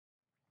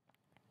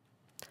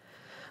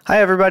Hi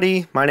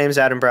everybody, my name is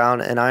Adam Brown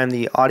and I am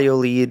the audio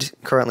lead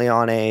currently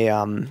on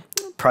a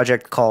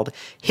project called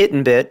Hit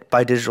and Bit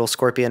by Digital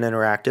Scorpion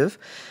Interactive.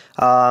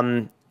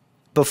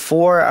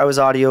 Before I was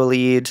audio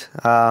lead,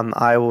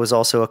 I was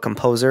also a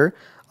composer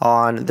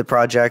on the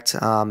project,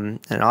 an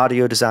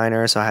audio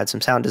designer, so I had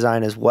some sound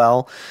design as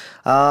well.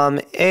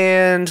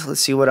 And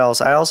let's see what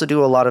else. I also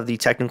do a lot of the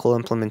technical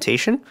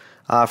implementation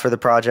for the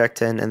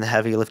project and the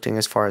heavy lifting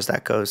as far as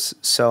that goes.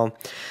 So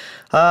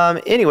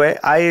anyway,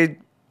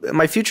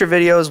 my future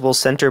videos will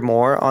center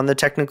more on the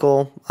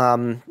technical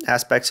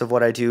aspects of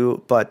what I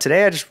do, but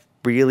today I just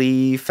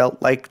really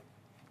felt like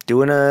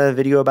doing a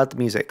video about the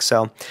music.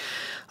 So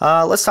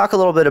let's talk a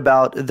little bit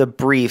about the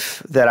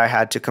brief that I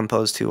had to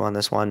compose to on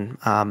this one.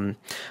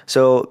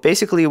 So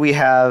basically we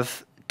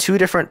have two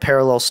different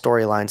parallel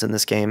storylines in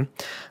this game.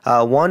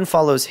 One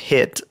follows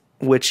Hit,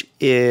 which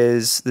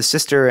is the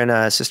sister and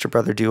a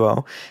sister-brother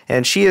duo,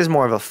 and she is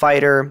more of a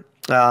fighter,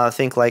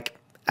 think like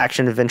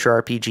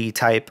action-adventure RPG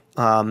type.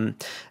 And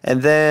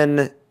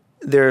then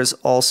there's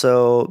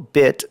also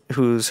Bit,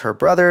 who's her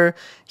brother.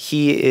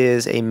 He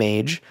is a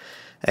mage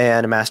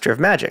and a master of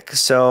magic.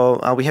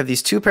 So we have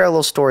these two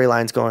parallel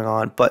storylines going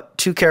on, but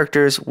two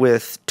characters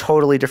with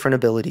totally different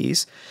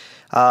abilities.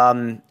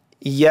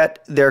 Yet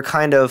they're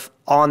kind of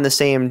on the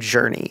same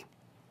journey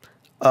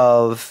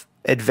of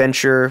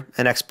adventure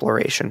and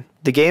exploration.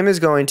 The game is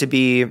going to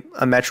be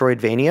a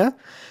Metroidvania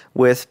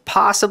with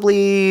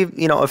possibly,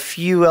 a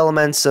few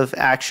elements of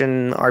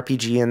action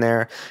RPG in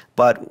there,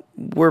 but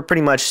we're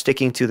pretty much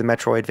sticking to the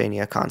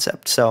Metroidvania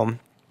concept. So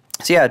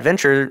yeah,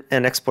 adventure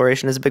and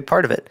exploration is a big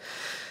part of it.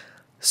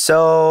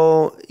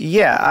 So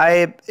yeah,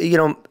 I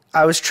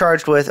was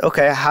charged with,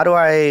 okay, how do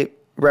I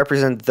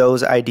represent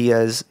those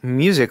ideas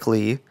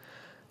musically?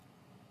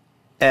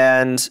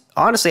 And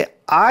honestly,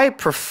 I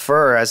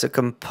prefer, as a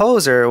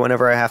composer,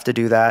 whenever I have to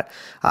do that,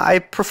 I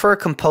prefer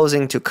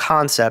composing to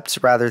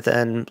concepts rather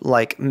than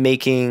like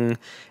making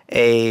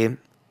a,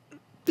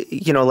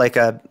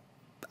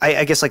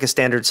 I guess like a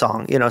standard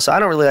song, So I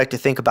don't really like to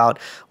think about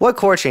what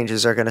chord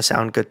changes are going to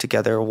sound good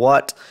together.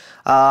 What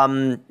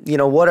are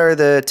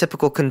the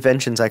typical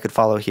conventions I could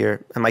follow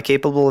here? Am I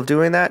capable of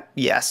doing that?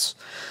 Yes.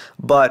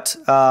 But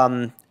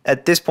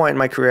at this point in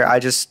my career,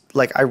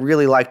 I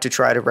really like to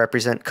try to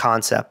represent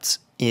concepts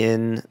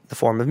in the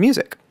form of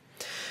music.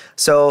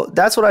 So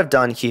that's what I've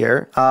done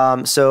here.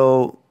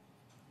 So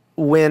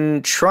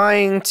when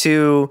trying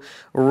to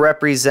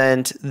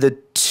represent the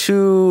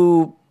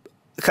two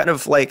kind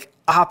of like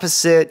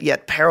opposite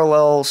yet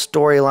parallel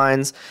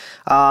storylines,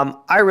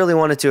 I really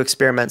wanted to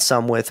experiment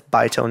some with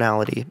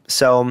bitonality.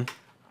 So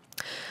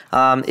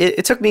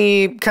it took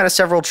me kind of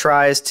several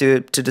tries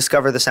to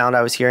discover the sound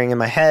I was hearing in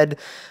my head,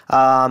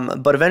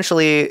 but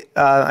eventually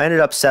I ended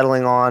up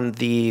settling on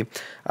the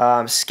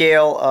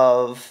scale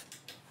of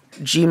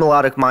G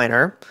melodic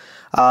minor,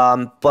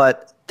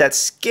 but that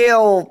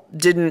scale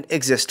didn't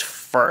exist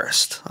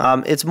first.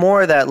 It's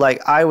more that like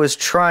I was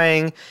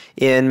trying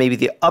in maybe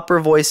the upper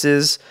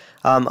voices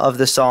of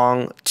the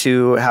song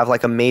to have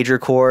like a major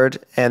chord,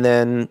 and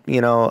then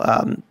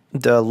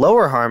the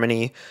lower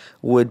harmony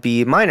would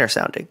be minor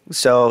sounding.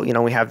 So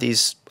we have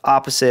these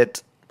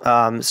opposite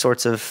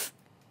sorts of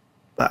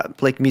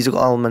like musical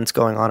elements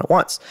going on at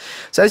once.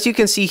 So as you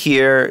can see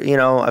here,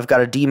 I've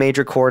got a D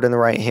major chord in the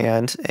right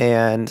hand,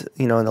 and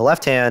in the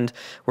left hand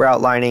we're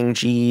outlining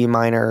G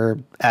minor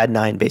add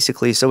 9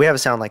 basically. So we have a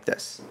sound like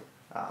this.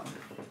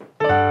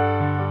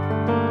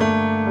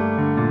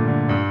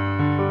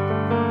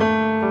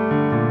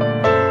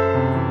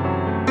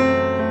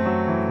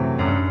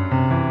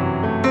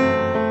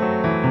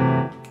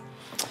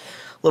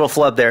 Little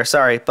flub there,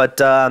 sorry. But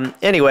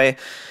anyway,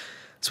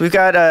 so we've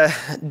got a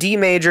D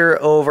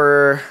major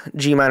over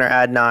G minor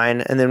add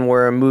 9, and then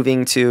we're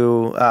moving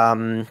to,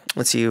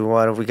 let's see,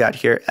 what have we got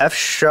here? F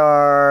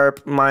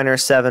sharp minor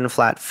 7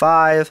 flat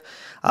 5,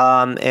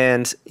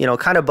 and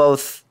kind of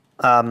both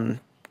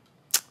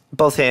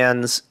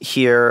hands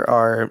here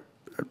are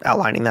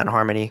outlining that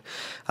harmony.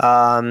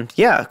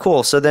 Yeah,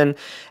 cool. So then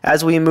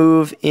as we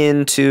move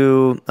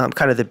into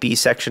kind of the B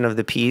section of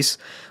the piece,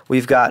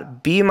 we've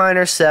got B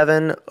minor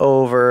 7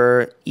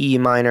 over E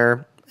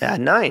minor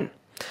add 9.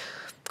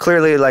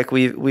 Clearly, like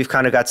we've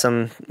kind of got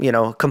some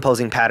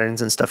composing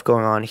patterns and stuff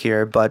going on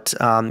here, but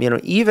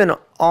even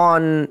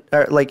on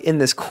like in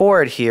this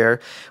chord here,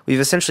 we've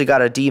essentially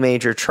got a D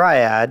major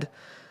triad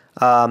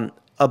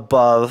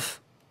above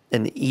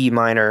an E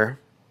minor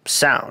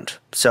sound.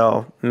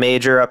 So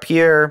major up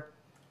here,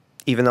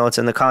 even though it's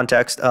in the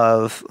context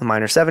of a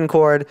minor 7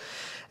 chord,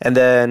 and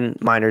then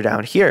minor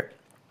down here.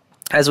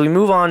 As we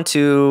move on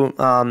to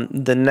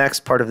the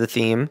next part of the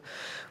theme,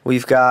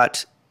 we've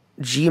got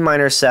G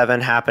minor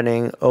 7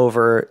 happening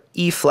over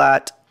E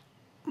flat,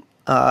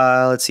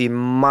 let's see,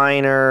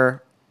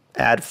 minor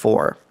add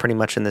 4, pretty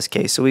much in this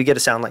case. So we get a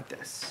sound like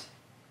this.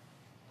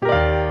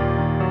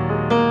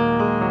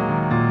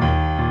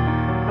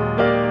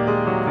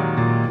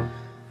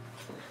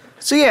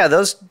 So yeah,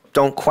 those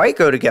don't quite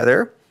go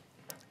together,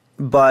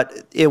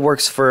 but it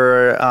works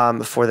for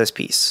this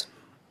piece.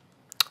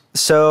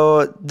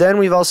 So then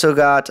we've also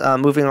got,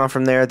 moving on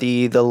from there,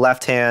 the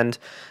left hand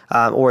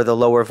or the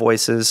lower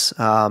voices,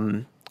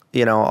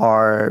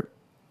 are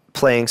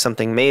playing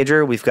something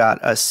major. We've got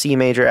a C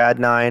major add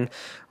 9.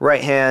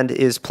 Right hand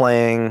is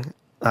playing,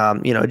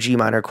 a G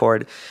minor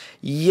chord.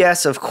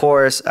 Yes, of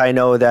course, I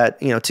know that,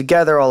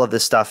 together all of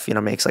this stuff,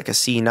 makes like a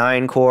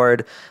C9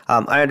 chord.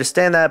 I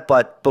understand that,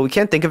 but we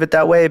can't think of it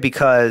that way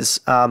because,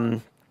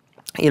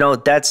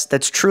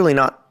 that's truly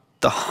not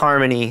the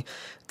harmony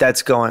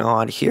that's going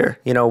on here.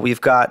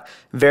 We've got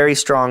very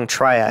strong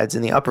triads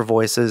in the upper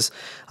voices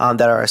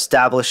that are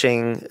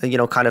establishing,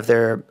 kind of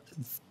their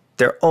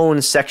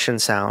own section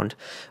sound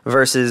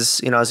versus,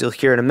 as you'll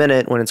hear in a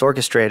minute when it's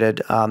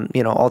orchestrated,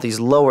 all these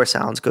lower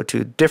sounds go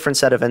to a different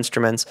set of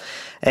instruments.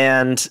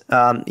 And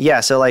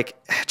so like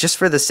just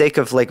for the sake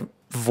of like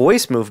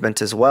voice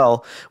movement as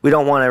well, we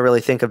don't want to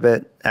really think of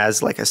it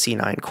as like a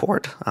C9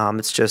 chord.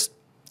 It's just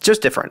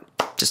different,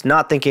 just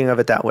not thinking of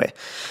it that way.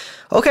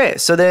 Okay,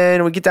 so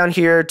then we get down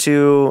here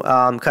to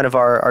kind of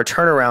our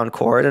turnaround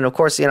chord. And of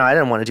course, I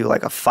didn't want to do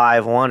like a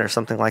 5-1 or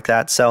something like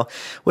that. So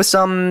with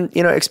some,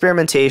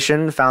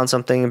 experimentation, found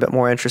something a bit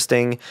more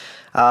interesting.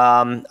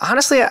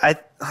 Honestly,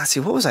 let's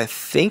see, what was I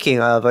thinking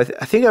of? I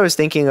think I was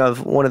thinking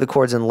of one of the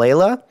chords in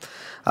Layla,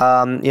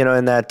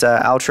 in that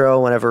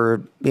outro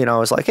whenever, I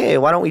was like, hey,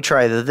 why don't we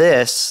try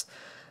this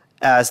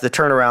as the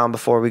turnaround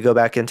before we go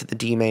back into the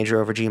D major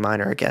over G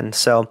minor again.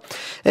 So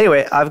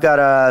anyway, I've got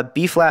a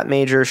B flat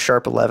major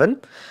sharp 11.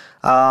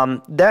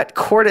 That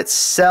chord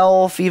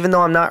itself, even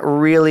though I'm not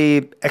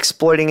really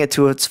exploiting it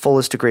to its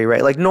fullest degree,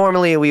 right? Like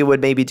normally we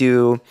would maybe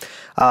do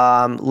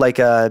like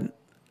a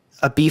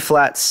B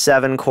flat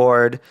 7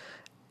 chord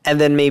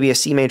and then maybe a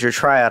C major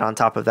triad on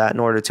top of that in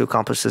order to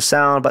accomplish the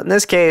sound. But in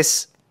this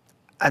case,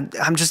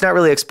 I'm just not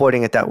really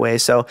exploiting it that way.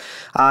 So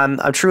I'm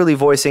truly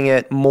voicing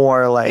it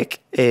more like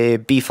a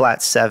B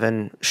flat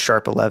 7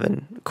 sharp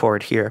 11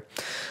 chord here,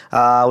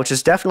 which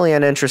is definitely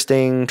an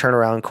interesting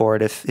turnaround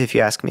chord if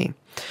you ask me.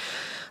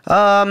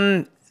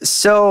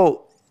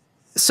 So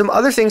some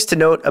other things to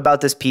note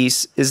about this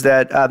piece is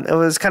that it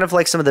was kind of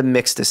like some of the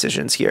mix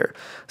decisions here.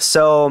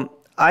 So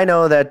I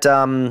know that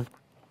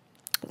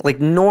like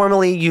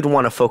normally you'd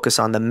want to focus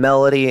on the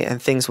melody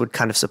and things would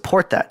kind of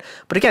support that.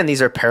 But again,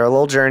 these are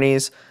parallel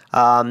journeys.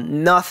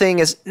 Nothing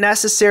is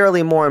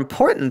necessarily more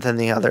important than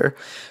the other.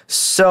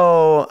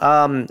 So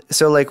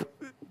like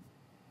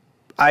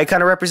I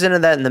kind of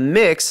represented that in the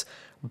mix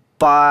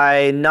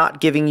by not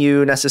giving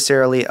you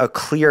necessarily a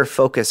clear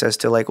focus as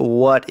to like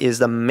what is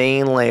the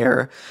main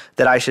layer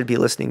that I should be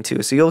listening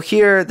to. So you'll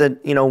hear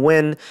that,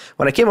 when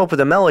I came up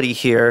with a melody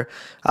here,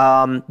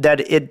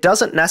 that it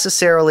doesn't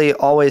necessarily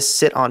always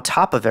sit on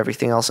top of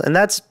everything else. And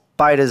that's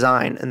by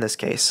design in this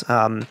case.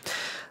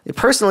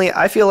 Personally,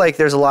 I feel like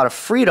there's a lot of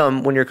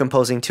freedom when you're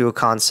composing to a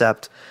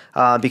concept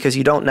because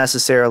you don't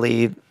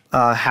necessarily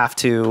have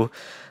to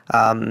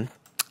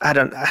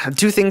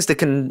do things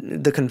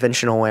the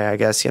conventional way, I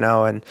guess,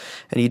 and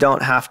you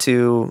don't have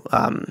to,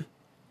 it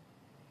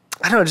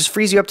just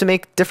frees you up to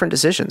make different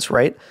decisions,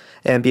 right?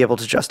 And be able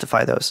to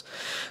justify those.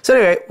 So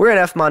anyway, we're in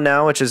Fmod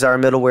now, which is our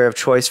middleware of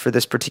choice for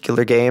this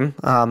particular game.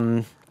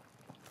 And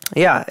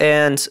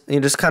you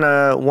just kind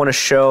of want to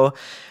show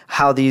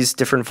how these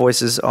different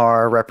voices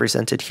are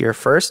represented here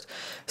first.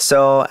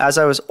 So as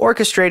I was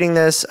orchestrating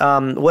this,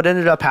 what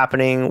ended up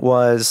happening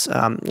was,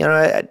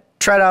 I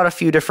tried out a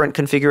few different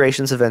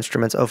configurations of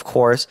instruments, of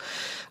course.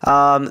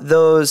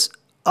 Those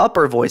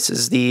upper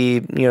voices,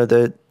 the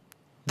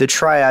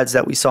triads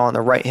that we saw on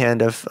the right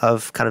hand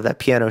of kind of that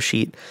piano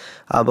sheet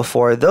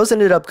before, those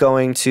ended up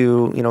going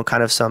to,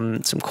 kind of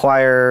some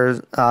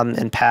choir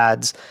and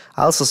pads.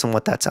 Let's listen to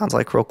what that sounds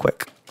like real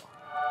quick.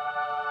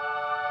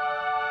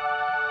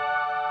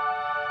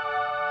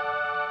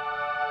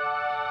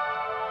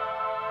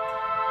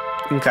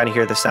 You can kind of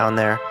hear the sound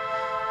there.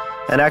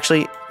 And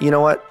actually, you know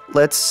what?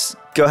 Let's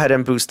go ahead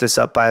and boost this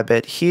up by a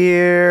bit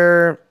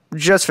here,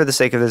 just for the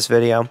sake of this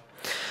video.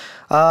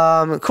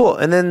 Cool.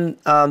 And then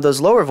those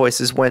lower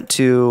voices went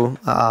to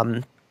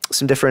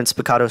some different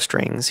spiccato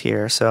strings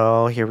here.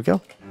 So here we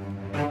go.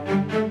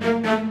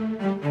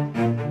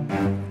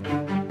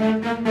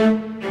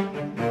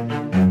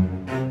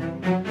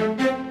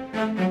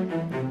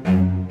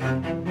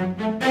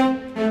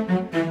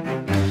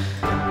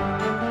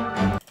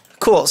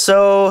 Cool.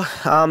 So,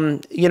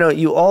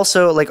 you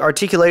also, like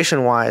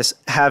articulation-wise,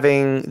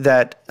 having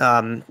that,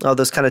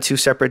 those kind of two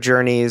separate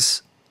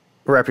journeys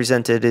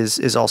represented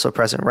is also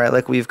present, right?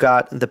 Like we've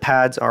got the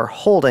pads are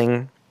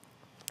holding,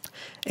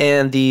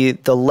 and the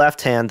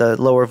left hand,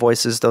 the lower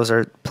voices, those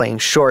are playing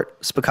short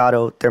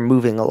spiccato. They're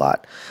moving a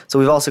lot. So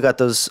we've also got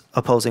those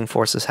opposing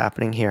forces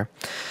happening here.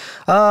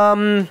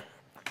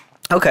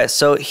 Okay,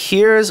 so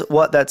here's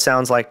what that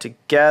sounds like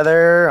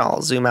together.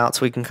 I'll zoom out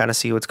so we can kind of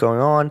see what's going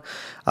on.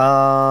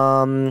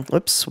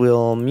 Whoops,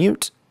 we'll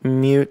mute,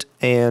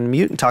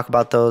 and talk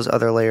about those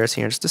other layers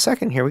here in just a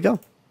second. Here we go.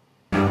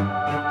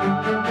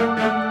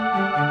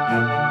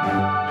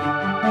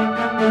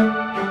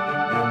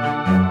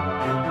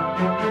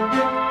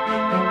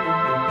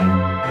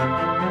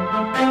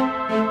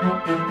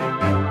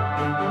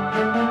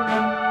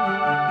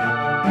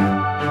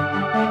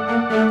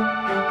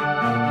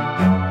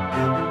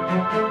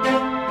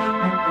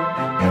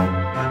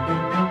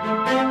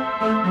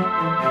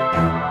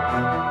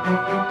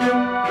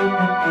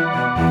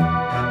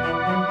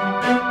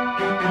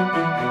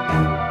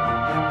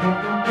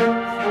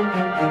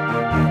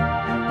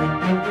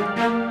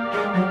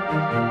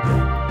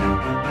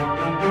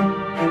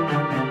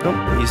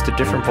 used a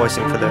different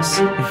voicing for this.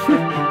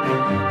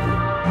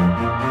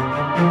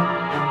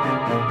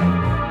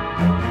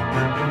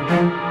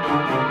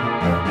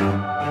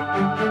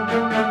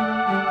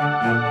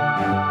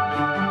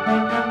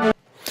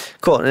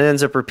 Cool, and it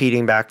ends up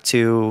repeating back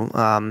to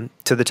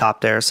the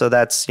top there. So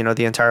that's, you know,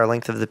 the entire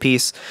length of the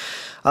piece.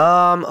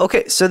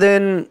 Okay, so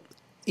then,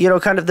 you know,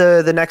 kind of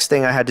the next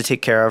thing I had to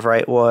take care of,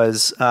 right,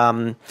 was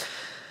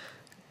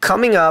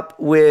coming up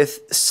with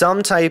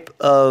some type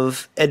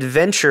of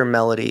adventure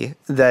melody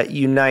that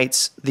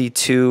unites the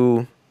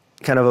two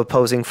kind of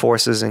opposing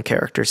forces and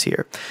characters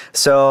here.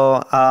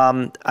 So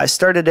I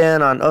started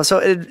in on,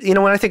 you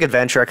know, when I think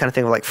adventure, I kind of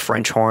think of like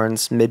French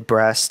horns,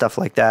 mid-breast, stuff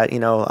like that, you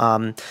know,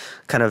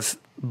 kind of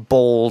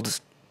bold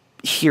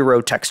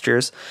hero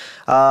textures.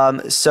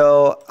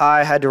 So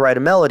I had to write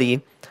a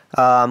melody,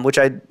 which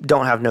I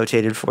don't have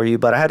notated for you,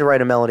 but I had to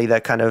write a melody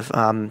that kind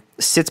of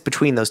sits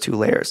between those two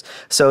layers.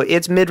 So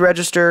it's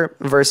mid-register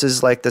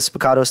versus like the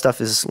spiccato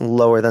stuff is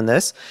lower than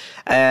this,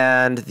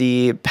 and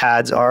the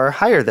pads are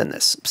higher than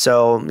this.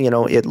 So, you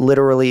know, it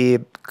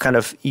literally kind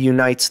of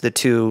unites the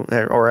two,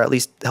 or at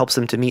least helps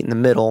them to meet in the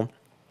middle.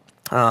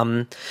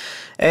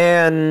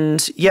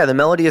 And yeah, the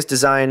melody is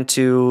designed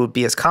to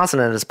be as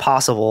consonant as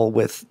possible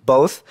with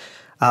both.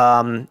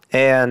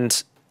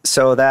 And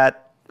so that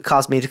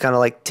caused me to kind of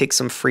like take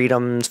some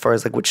freedom as far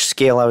as like which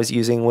scale I was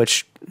using,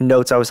 which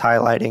notes I was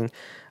highlighting,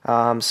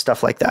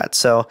 stuff like that.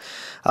 So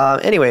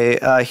anyway,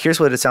 here's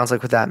what it sounds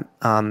like with that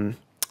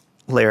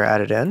layer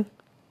added in.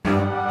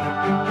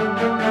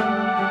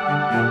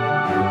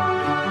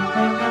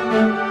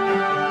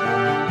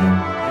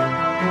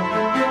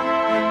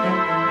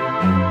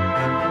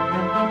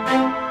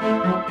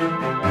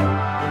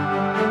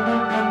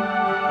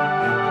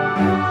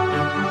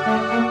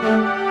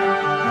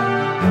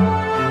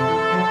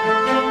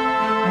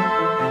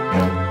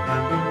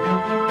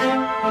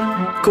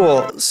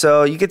 Cool.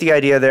 So you get the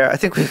idea there. I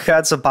think we've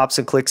got some pops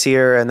and clicks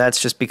here, and that's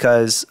just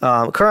because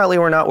currently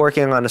we're not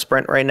working on a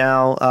sprint right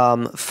now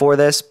for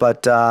this,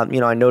 but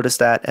you know, I noticed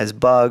that as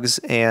bugs,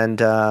 and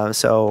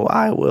so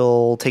I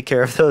will take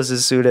care of those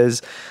as soon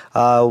as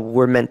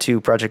we're meant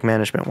to, project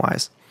management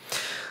wise.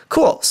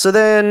 Cool. So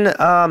then,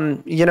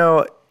 you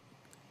know,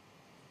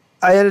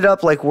 I ended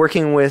up like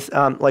working with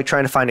like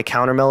trying to find a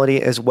counter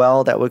melody as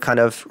well that would kind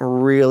of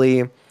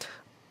really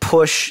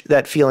push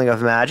that feeling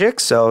of magic.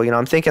 So, you know,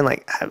 I'm thinking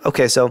like,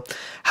 okay, so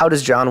how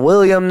does John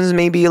Williams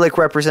maybe like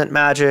represent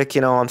magic?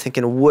 You know, I'm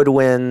thinking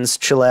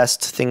woodwinds,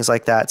 celeste, things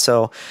like that.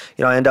 So,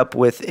 you know, I end up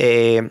with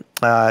a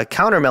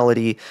counter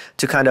melody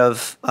to kind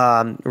of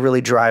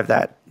really drive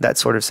that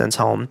sort of sense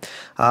home.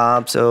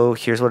 So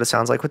here's what it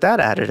sounds like with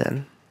that added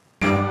in.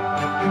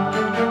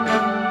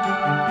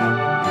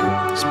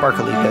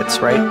 Sparkly bits,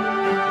 right?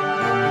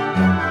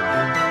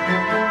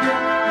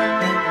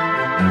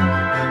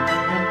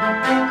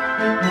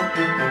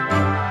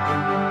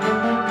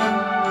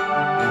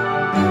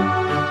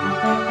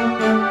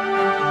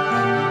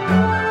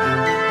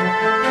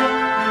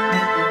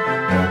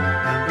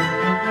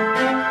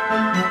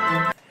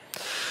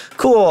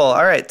 Cool.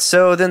 All right.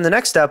 So then the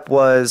next step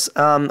was,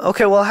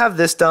 okay, well, I'll have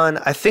this done.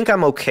 I think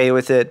I'm okay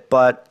with it,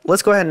 but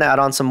let's go ahead and add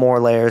on some more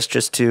layers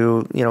just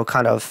to, you know,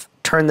 kind of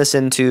turn this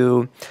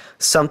into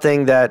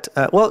something that,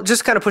 well,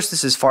 just kind of push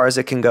this as far as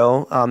it can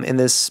go in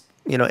this,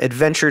 you know,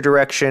 adventure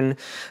direction.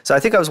 So I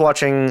think I was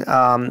watching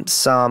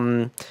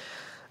some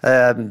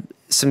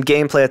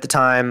gameplay at the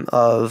time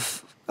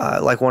of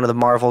like one of the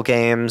Marvel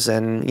games,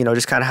 and, you know,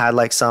 just kind of had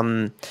like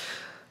some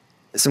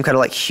kind of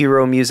like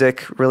hero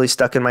music really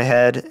stuck in my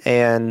head.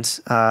 And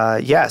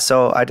yeah,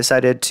 so I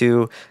decided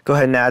to go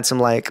ahead and add some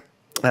like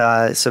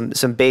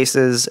some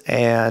basses,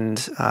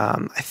 and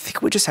I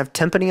think we just have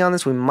timpani on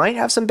this. We might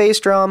have some bass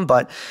drum,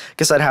 but I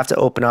guess I'd have to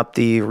open up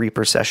the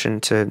Reaper session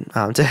to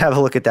have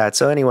a look at that.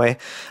 So anyway,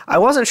 I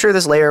wasn't sure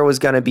this layer was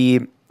going to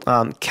be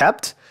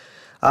kept,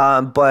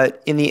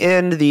 but in the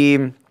end,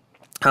 the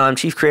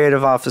chief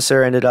creative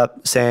officer ended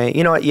up saying,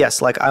 you know what,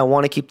 yes, like I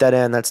want to keep that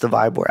in. That's the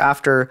vibe we're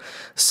after.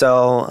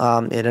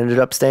 So it ended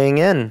up staying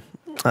in.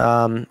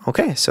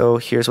 Okay, so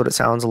here's what it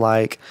sounds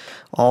like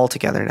all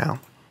together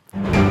now.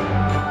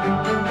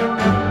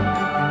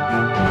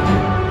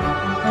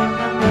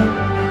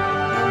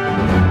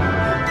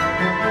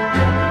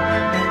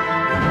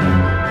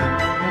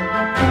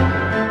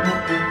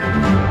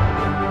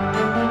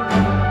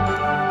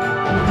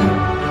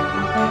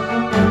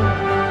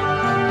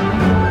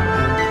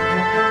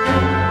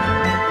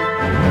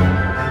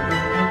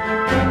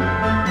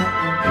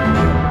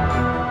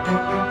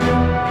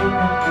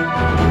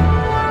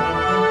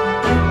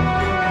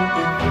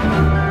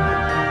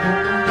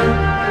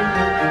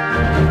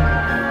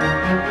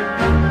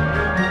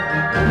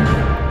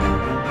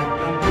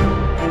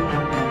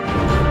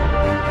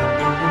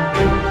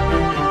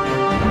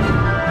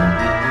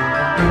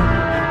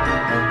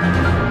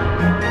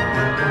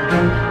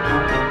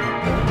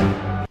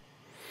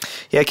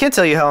 Yeah, I can't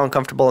tell you how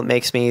uncomfortable it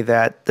makes me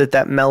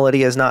that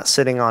melody is not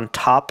sitting on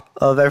top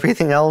of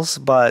everything else,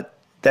 but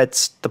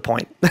that's the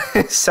point.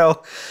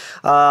 So,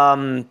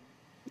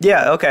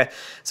 Yeah, okay.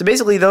 So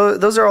basically,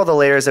 those are all the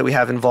layers that we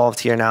have involved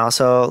here now.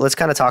 So let's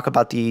kind of talk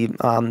about the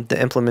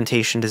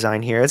implementation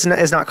design here. It's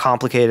not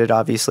complicated,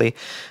 obviously.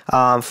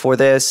 For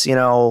this,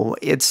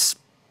 it's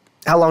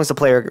how long is the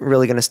player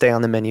really going to stay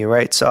on the menu,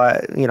 right? So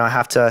I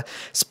have to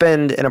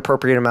spend an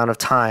appropriate amount of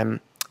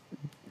time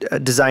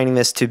designing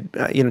this to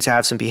to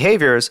have some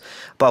behaviors,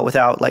 but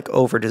without like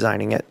over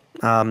designing it,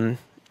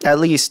 at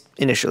least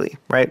initially,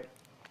 right?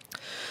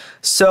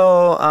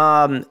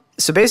 So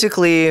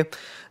basically,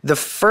 the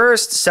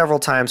first several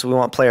times we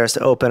want players to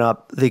open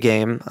up the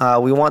game,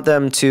 we want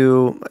them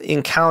to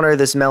encounter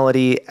this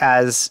melody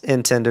as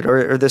intended,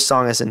 or this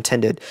song as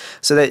intended,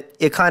 so that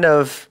it kind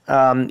of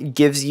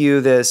gives you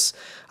this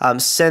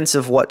sense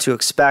of what to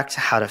expect,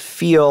 how to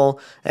feel,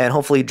 and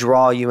hopefully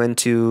draw you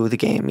into the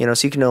game.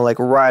 So you can know like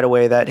right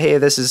away that, hey,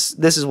 this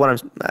is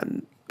what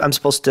I'm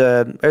supposed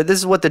to, or this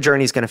is what the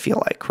journey is going to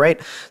feel like,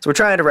 right? So we're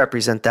trying to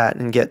represent that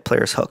and get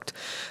players hooked.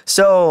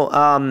 So,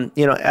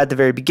 at the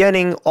very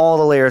beginning, all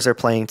the layers are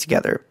playing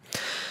together.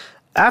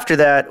 After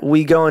that,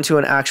 we go into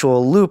an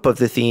actual loop of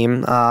the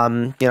theme.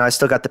 I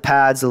still got the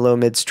pads, the low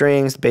mid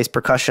strings, the bass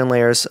percussion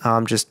layers,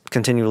 just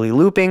continually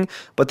looping.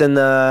 But then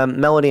the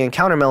melody and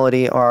counter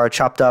melody are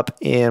chopped up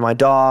in my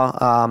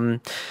DAW,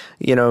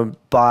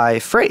 by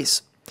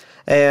phrase.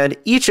 And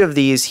each of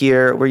these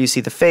here, where you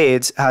see the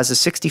fades, has a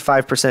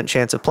 65%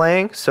 chance of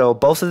playing. So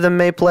both of them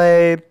may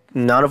play,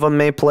 none of them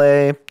may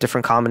play,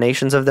 different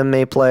combinations of them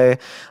may play.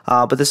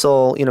 But this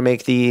will,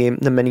 make the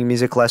menu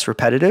music less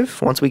repetitive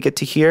once we get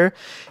to here,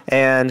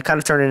 and kind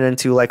of turn it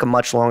into like a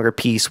much longer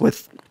piece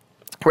with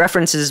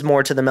references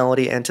more to the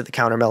melody and to the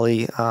counter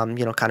melody, kind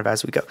of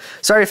as we go.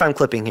 Sorry if I'm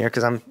clipping here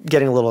because I'm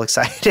getting a little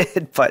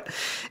excited. But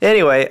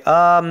anyway,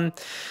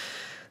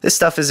 this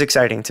stuff is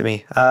exciting to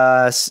me.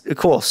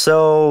 Cool.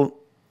 So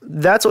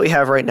that's what we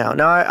have right now.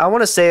 Now, I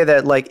want to say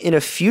that like in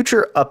a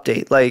future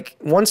update, like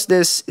once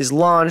this is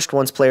launched,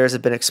 once players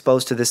have been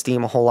exposed to this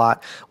theme a whole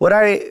lot, what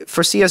I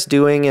foresee us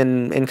doing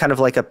in kind of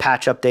like a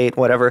patch update,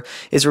 whatever,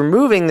 is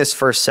removing this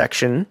first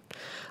section.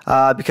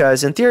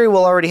 Because in theory,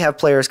 we'll already have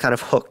players kind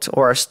of hooked,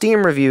 or our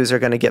Steam reviews are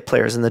going to get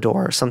players in the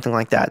door or something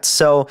like that.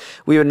 So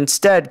we would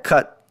instead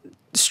cut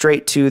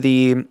straight to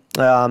the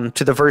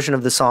version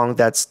of the song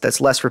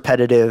that's less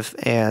repetitive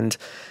and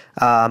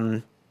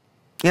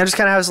just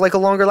kind of has like a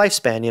longer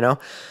lifespan,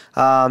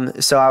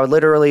 So I would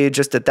literally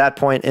just at that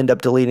point end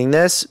up deleting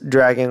this,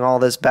 dragging all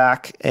this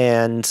back,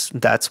 and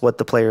that's what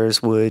the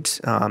players would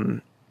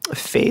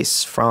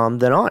face from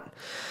then on.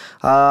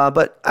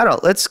 But I don't know.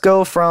 Let's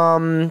go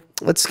from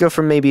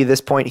maybe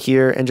this point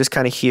here and just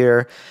kind of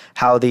hear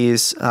how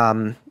these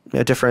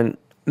different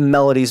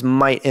melodies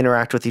might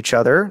interact with each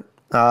other.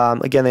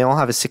 Again, they all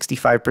have a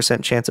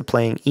 65% chance of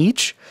playing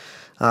each.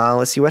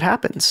 Let's see what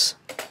happens.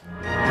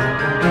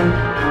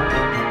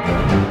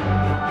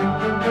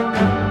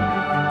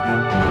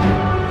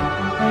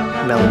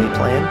 Melody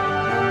playing.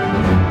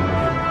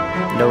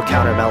 No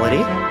counter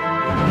melody.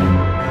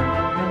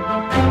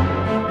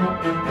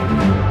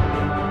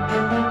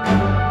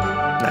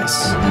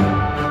 Nice.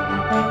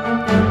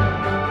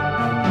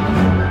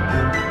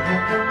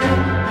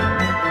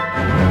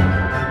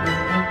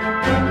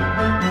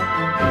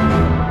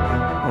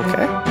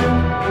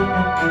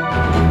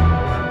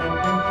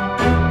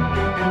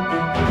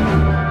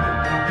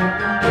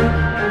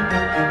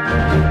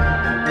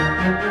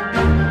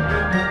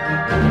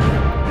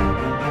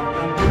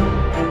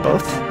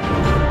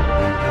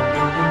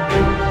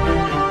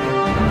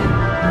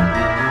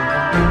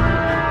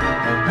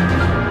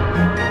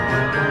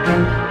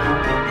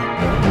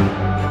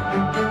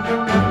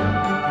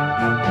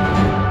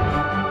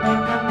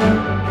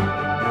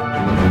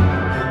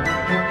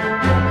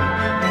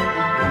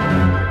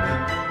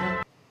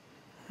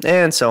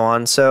 And so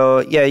on. So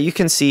yeah, you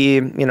can see,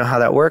 how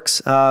that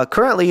works.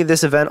 Currently,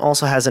 this event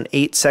also has an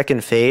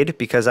 8-second fade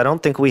because I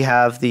don't think we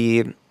have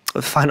the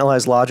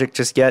finalized logic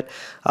just yet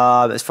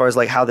as far as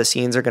like how the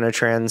scenes are going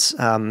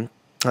to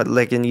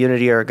like in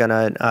Unity are going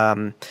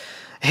to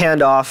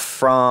hand off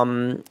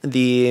from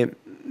the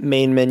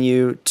main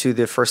menu to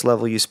the first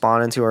level you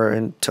spawn into, or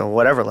into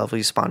whatever level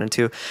you spawn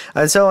into.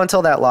 And so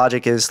until that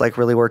logic is like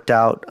really worked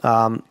out,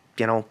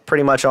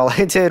 pretty much all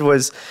I did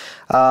was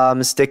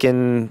stick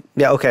in,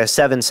 a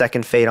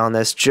 7-second fade on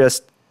this,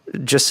 just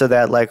so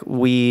that like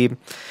we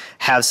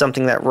have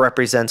something that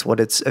represents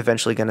what it's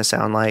eventually going to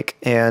sound like.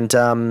 And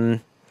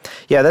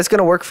that's going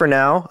to work for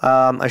now.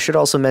 I should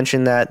also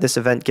mention that this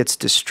event gets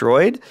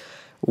destroyed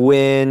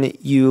when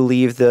you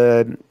leave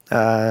the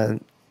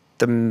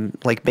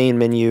like main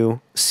menu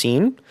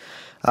scene.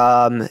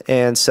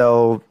 And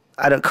so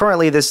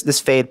currently this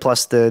fade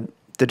plus the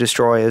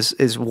destroy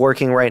is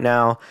working right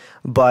now,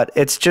 but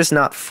it's just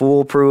not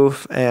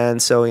foolproof,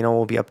 and so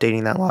we'll be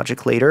updating that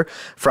logic later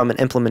from an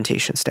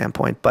implementation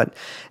standpoint. But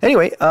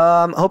anyway,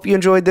 I hope you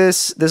enjoyed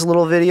this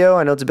little video.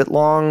 I know it's a bit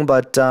long,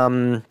 but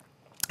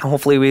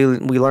hopefully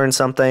we learned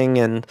something,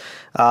 and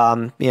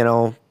I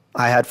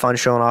had fun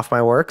showing off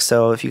my work.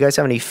 So if you guys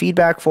have any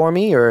feedback for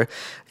me, or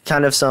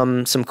kind of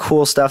some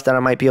cool stuff that I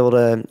might be able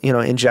to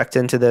inject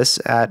into this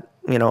at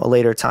a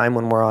later time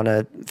when we're on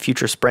a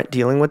future sprint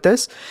dealing with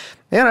this.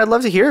 And I'd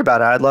love to hear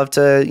about it. I'd love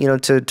to,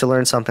 to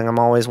learn something. I'm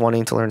always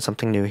wanting to learn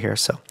something new here.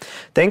 So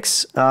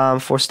thanks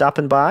for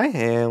stopping by,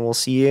 and we'll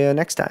see you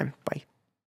next time. Bye.